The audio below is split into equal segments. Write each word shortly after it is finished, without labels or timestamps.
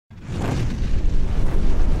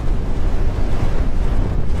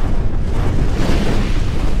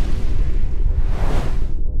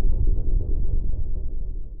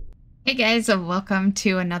guys, and welcome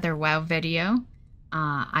to another WoW video.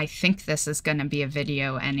 I think this is going to be a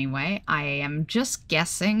video anyway. I am just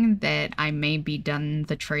guessing that I may be done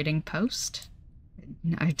the trading post.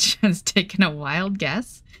 I've just taken a wild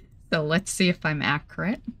guess. So let's see if I'm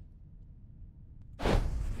accurate.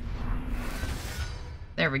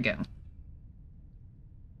 There we go.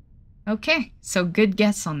 Okay, so good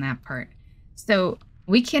guess on that part. So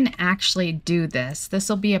we can actually do this. This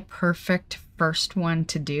will be a perfect first one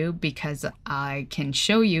to do because I can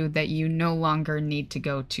show you that you no longer need to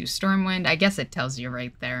go to Stormwind. I guess it tells you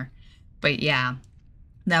right there. But yeah,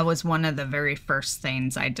 that was one of the very first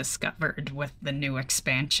things I discovered with the new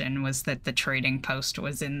expansion was that the trading post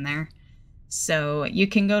was in there. So you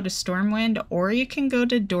can go to Stormwind or you can go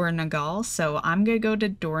to Dornagal. So I'm going to go to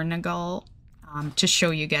Dornagal to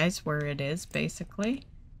show you guys where it is, basically.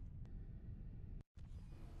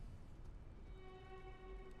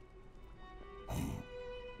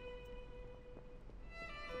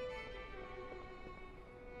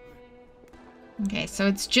 Okay, so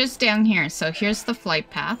it's just down here. So here's the flight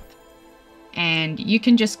path. And you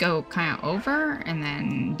can just go kind of over and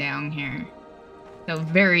then down here. So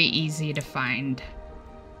very easy to find.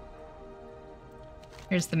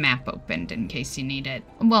 Here's the map opened in case you need it.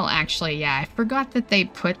 Well, actually, yeah, I forgot that they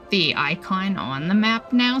put the icon on the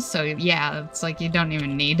map now. So yeah, it's like you don't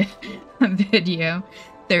even need a video.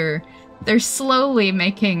 They're slowly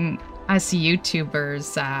making us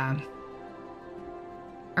YouTubers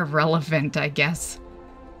irrelevant, I guess.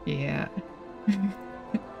 Yeah.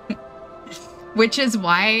 Which is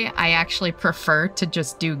why I actually prefer to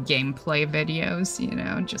just do gameplay videos, you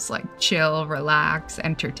know, just like chill, relax,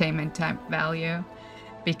 entertainment type value.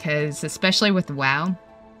 Because especially with WoW,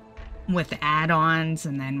 with add-ons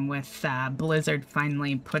and then with Blizzard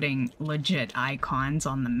finally putting legit icons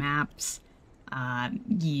on the maps,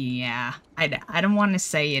 yeah, I don't want to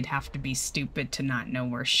say you'd have to be stupid to not know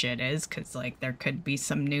where shit is, because like there could be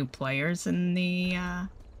some new players in the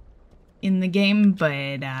game,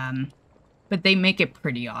 but they make it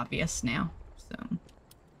pretty obvious now. So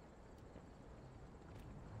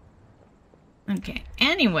okay,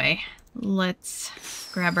 anyway, let's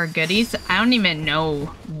grab our goodies. I don't even know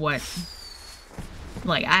what,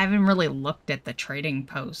 like, I haven't really looked at the trading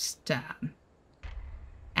post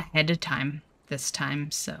ahead of time this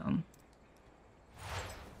time, so.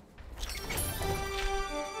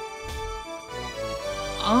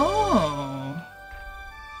 Oh.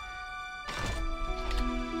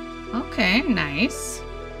 Okay, nice.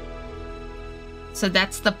 So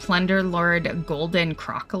that's the Plunder Lord Golden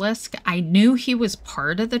Crocolisk. I knew he was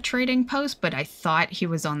part of the trading post, but I thought he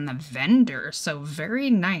was on the vendor, so very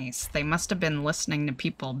nice. They must have been listening to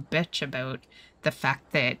people bitch about the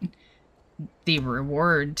fact that the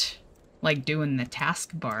reward, like doing the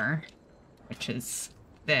taskbar, which is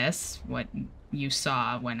this, what you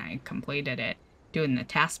saw when I completed it, doing the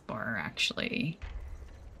taskbar actually.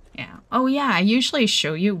 Yeah. Oh yeah, I usually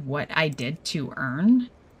show you what I did to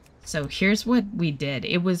earn. So here's what we did.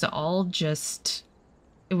 It was all just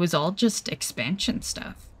expansion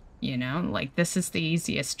stuff, you know? Like this is the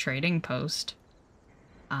easiest trading post.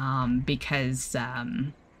 Because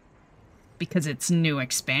it's new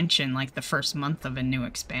expansion, like the first month of a new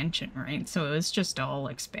expansion, right? So it was just all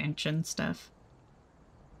expansion stuff.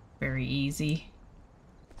 Very easy.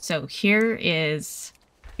 So here's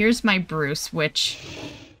my Bruce, which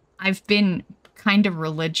I've been kind of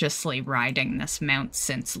religiously riding this mount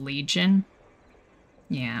since Legion.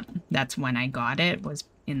 Yeah, that's when I got it, was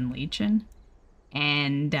in Legion.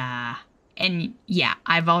 And yeah,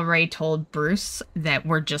 I've already told Bruce that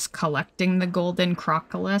we're just collecting the Golden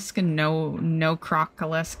Crocolisk, and no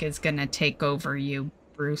Crocolisk is gonna take over you,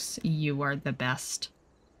 Bruce. You are the best.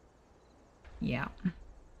 Yeah.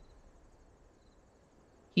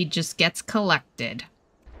 He just gets collected.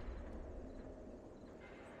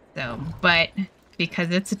 So, but because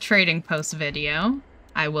it's a trading post video,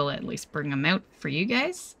 I will at least bring him out for you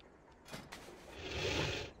guys.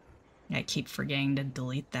 I keep forgetting to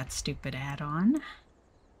delete that stupid add-on.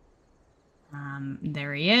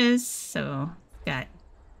 There he is. So, got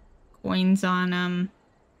coins on him.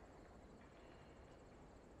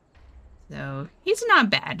 So, he's not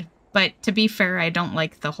bad. But to be fair, I don't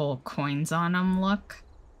like the whole coins on him look.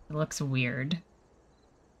 It looks weird.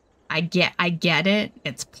 I get it.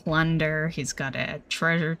 It's plunder. He's got a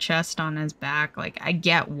treasure chest on his back. Like, I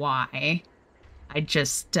get why. I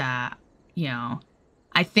just, you know,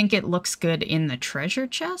 I think it looks good in the treasure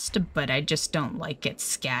chest, but I just don't like it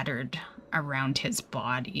scattered around his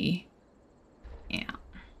body. Yeah.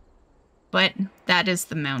 But that is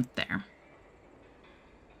the mount there.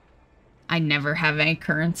 I never have any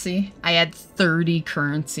currency. I had 30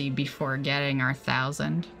 currency before getting our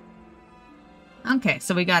 1,000. Okay,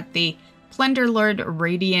 so we got the Plunder Lord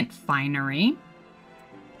Radiant Finery.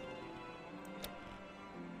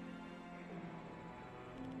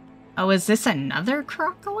 Oh, is this another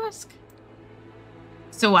Crocolisk?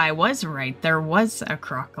 So I was right. There was a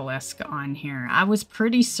Crocolisk on here. I was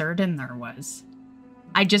pretty certain there was.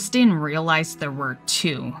 I just didn't realize there were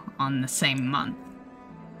 2 on the same month.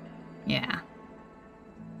 Yeah.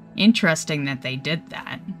 Interesting that they did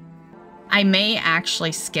that. I may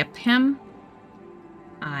actually skip him.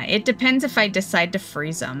 It depends if I decide to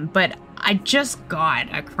freeze him, but I just got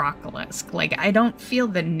a Crocolisk. Like, I don't feel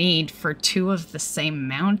the need for 2 of the same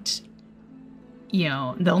mount. You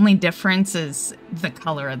know, the only difference is the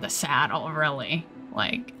color of the saddle, really.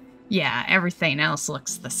 Like, yeah, everything else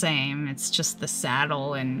looks the same. It's just the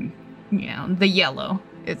saddle and, you know, the yellow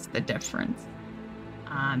is the difference.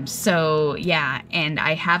 So, yeah, and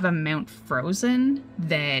I have a mount frozen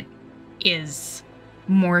that is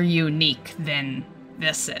more unique than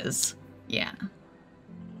this is. Yeah.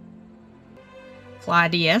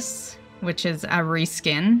 Claudius, which is a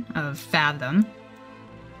reskin of Fathom.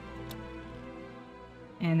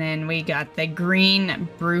 And then we got the green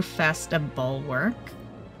Brewfest Bulwark.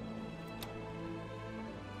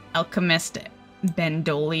 Alchemist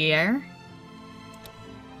Bandolier.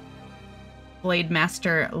 Blade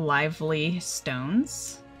Master Lively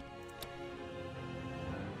Stones.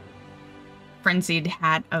 Frenzied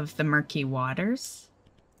Hat of the Murky Waters.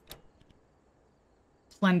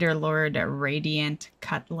 Plunder Lord Radiant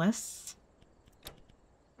Cutlass.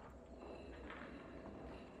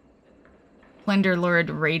 Plunder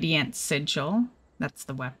Lord Radiant Sigil. That's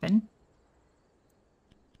the weapon.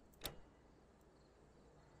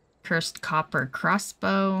 Cursed Copper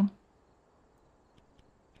Crossbow.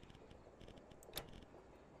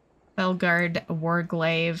 Felguard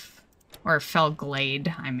Warglaive. Or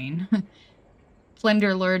Felglade, I mean.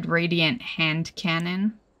 Plunder Lord Radiant Hand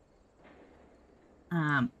Cannon.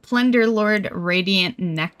 Plunder Lord Radiant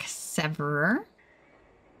Neck Severer.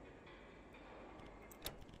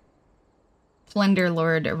 Plunder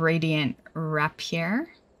Lord Radiant Rapier.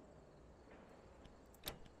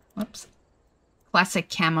 Whoops. Classic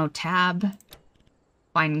Camo Tab.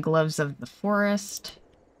 Fine Gloves of the Forest.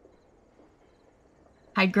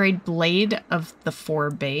 High Grade Blade of the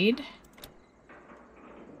Forbade.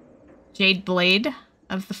 Jade Blade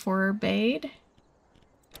of the Forbade.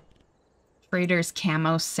 Trader's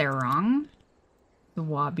Camo Sarong. The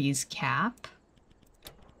Wabi's Cap.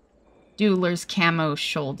 Dueler's Camo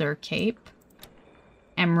Shoulder Cape.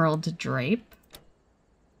 Emerald Drape.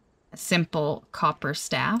 A Simple Copper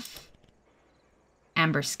Staff.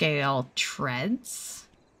 Amber Scale Treads.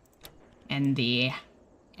 And the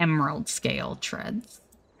Emerald Scale Treads.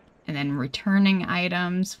 And then returning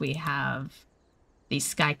items, we have the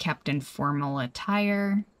Sky Captain Formal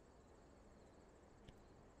Attire.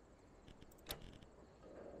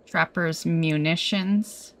 Trapper's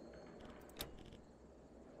Munitions.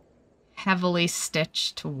 Heavily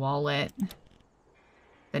Stitched Wallet.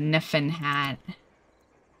 The Niffin Hat.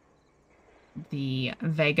 The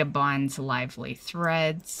Vagabond's Lively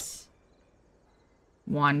Threads.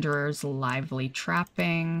 Wanderer's Lively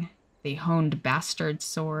Trapping. The Honed Bastard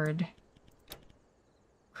Sword.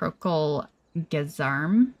 Crokle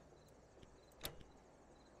Gazarm.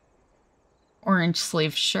 Orange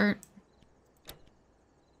Sleeve Shirt.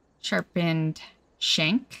 Sharpened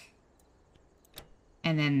Shank.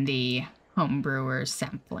 And then the Homebrewer's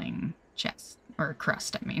Sampling Chest. Or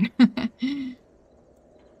crust, I mean.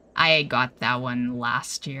 I got that one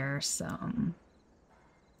last year, so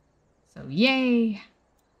yay.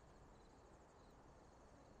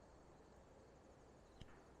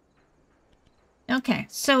 Okay,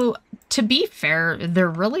 so to be fair, there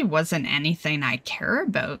really wasn't anything I care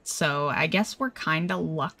about, so I guess we're kind of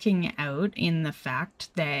lucking out in the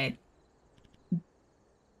fact that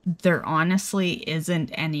there honestly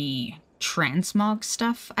isn't any transmog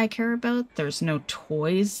stuff I care about. There's no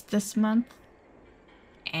toys this month.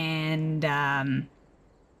 And I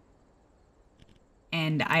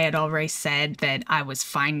had already said that I was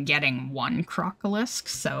fine getting 1 Crocolisk,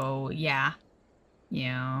 so yeah, you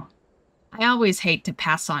know, I always hate to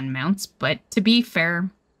pass on mounts, but to be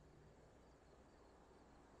fair,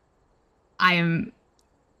 I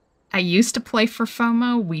used to play for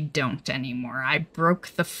FOMO. We don't anymore. I broke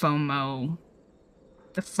the FOMO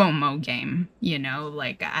game, you know,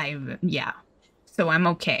 like yeah. So I'm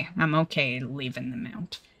okay. I'm okay leaving the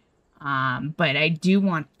mount. But I do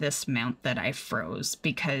want this mount that I froze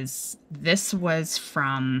because this was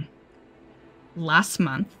from last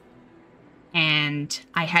month. and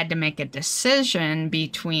I had to make a decision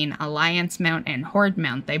between Alliance mount and Horde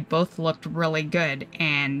mount. They both looked really good,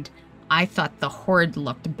 and I thought the Horde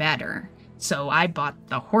looked better, so I bought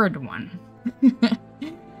the Horde one.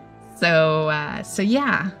 So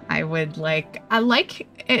yeah,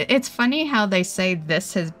 it's funny how they say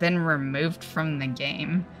this has been removed from the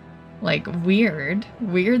game. Like, weird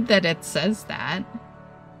that it says that.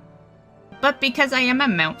 But because I am a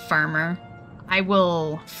mount farmer, I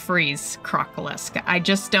will freeze Crocolisk. I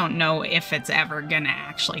just don't know if it's ever gonna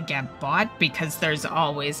actually get bought because there's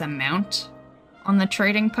always a mount on the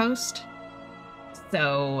trading post.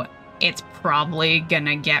 So it's probably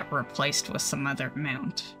gonna get replaced with some other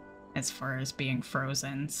mount as far as being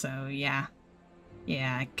frozen. So yeah.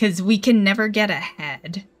 Yeah, because we can never get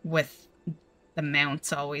ahead with the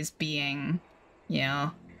mounts always being, you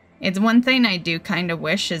know, it's one thing I do kind of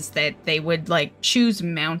wish is that they would like choose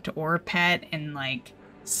mount or pet and like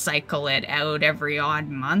cycle it out every odd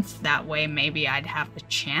month. That way maybe I'd have a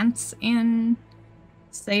chance in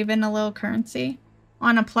saving a little currency.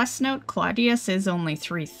 On a plus note, Claudius is only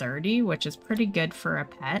 330, which is pretty good for a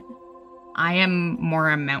pet. I am more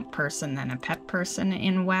a mount person than a pet person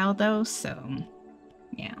in WoW though, so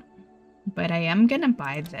yeah. But I am gonna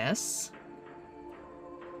buy this.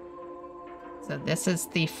 So this is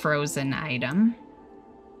the frozen item.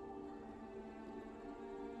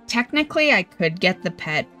 Technically I could get the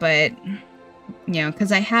pet, but you know,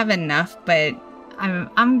 because I have enough, but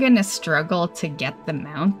I'm gonna struggle to get the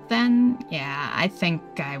mount then. Yeah, I think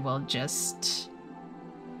I will just...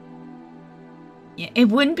 It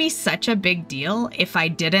wouldn't be such a big deal if I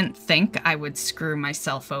didn't think I would screw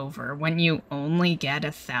myself over. When you only get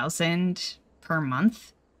 1,000 per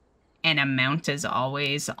month, and a mount is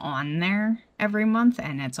always on there every month,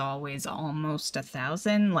 and it's always almost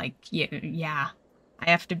 1,000, like, yeah, I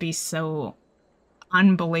have to be so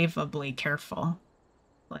unbelievably careful.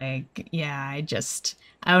 Like, yeah, I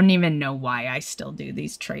don't even know why I still do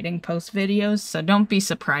these trading post videos, so don't be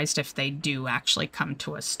surprised if they do actually come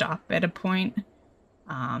to a stop at a point.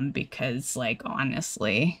 Because, like,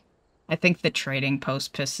 honestly, I think the trading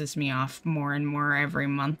post pisses me off more and more every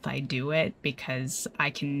month I do it, because I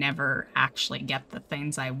can never actually get the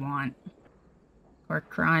things I want.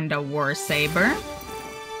 Orkronda War Saber.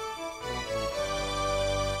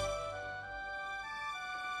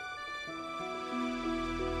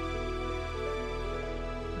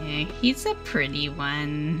 Yeah, he's a pretty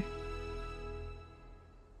one.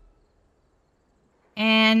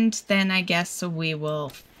 And then I guess we will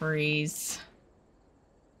freeze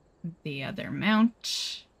the other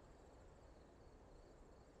mount.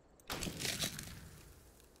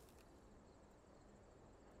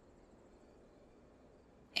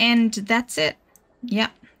 And that's it.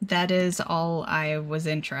 Yep, that is all I was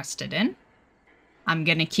interested in. I'm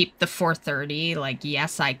gonna keep the 430. Like,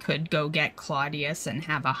 yes, I could go get Claudius and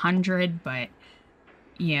have 100, but,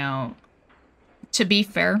 you know, to be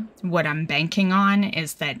fair, what I'm banking on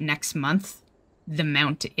is that next month the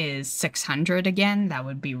mount is 600 again. That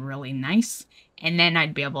would be really nice. And then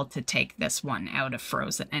I'd be able to take this one out of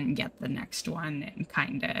Frozen and get the next one and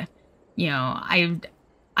kind of, you know,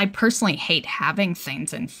 I personally hate having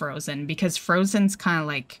things in Frozen because Frozen's kind of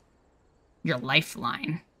like your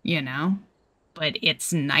lifeline, you know? But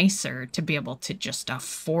it's nicer to be able to just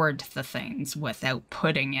afford the things without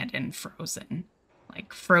putting it in Frozen.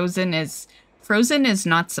 Like, Frozen is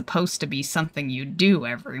not supposed to be something you do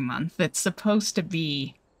every month. It's supposed to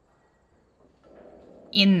be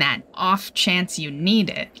in that off chance you need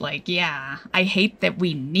it. Like, yeah, I hate that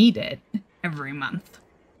we need it every month.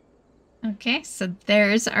 Okay, so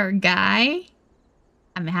there's our guy.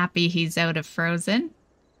 I'm happy he's out of Frozen.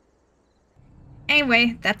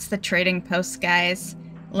 Anyway, that's the trading post, guys.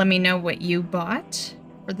 Let me know what you bought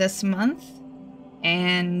for this month,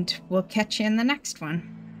 and we'll catch you in the next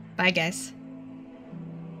one. Bye, guys.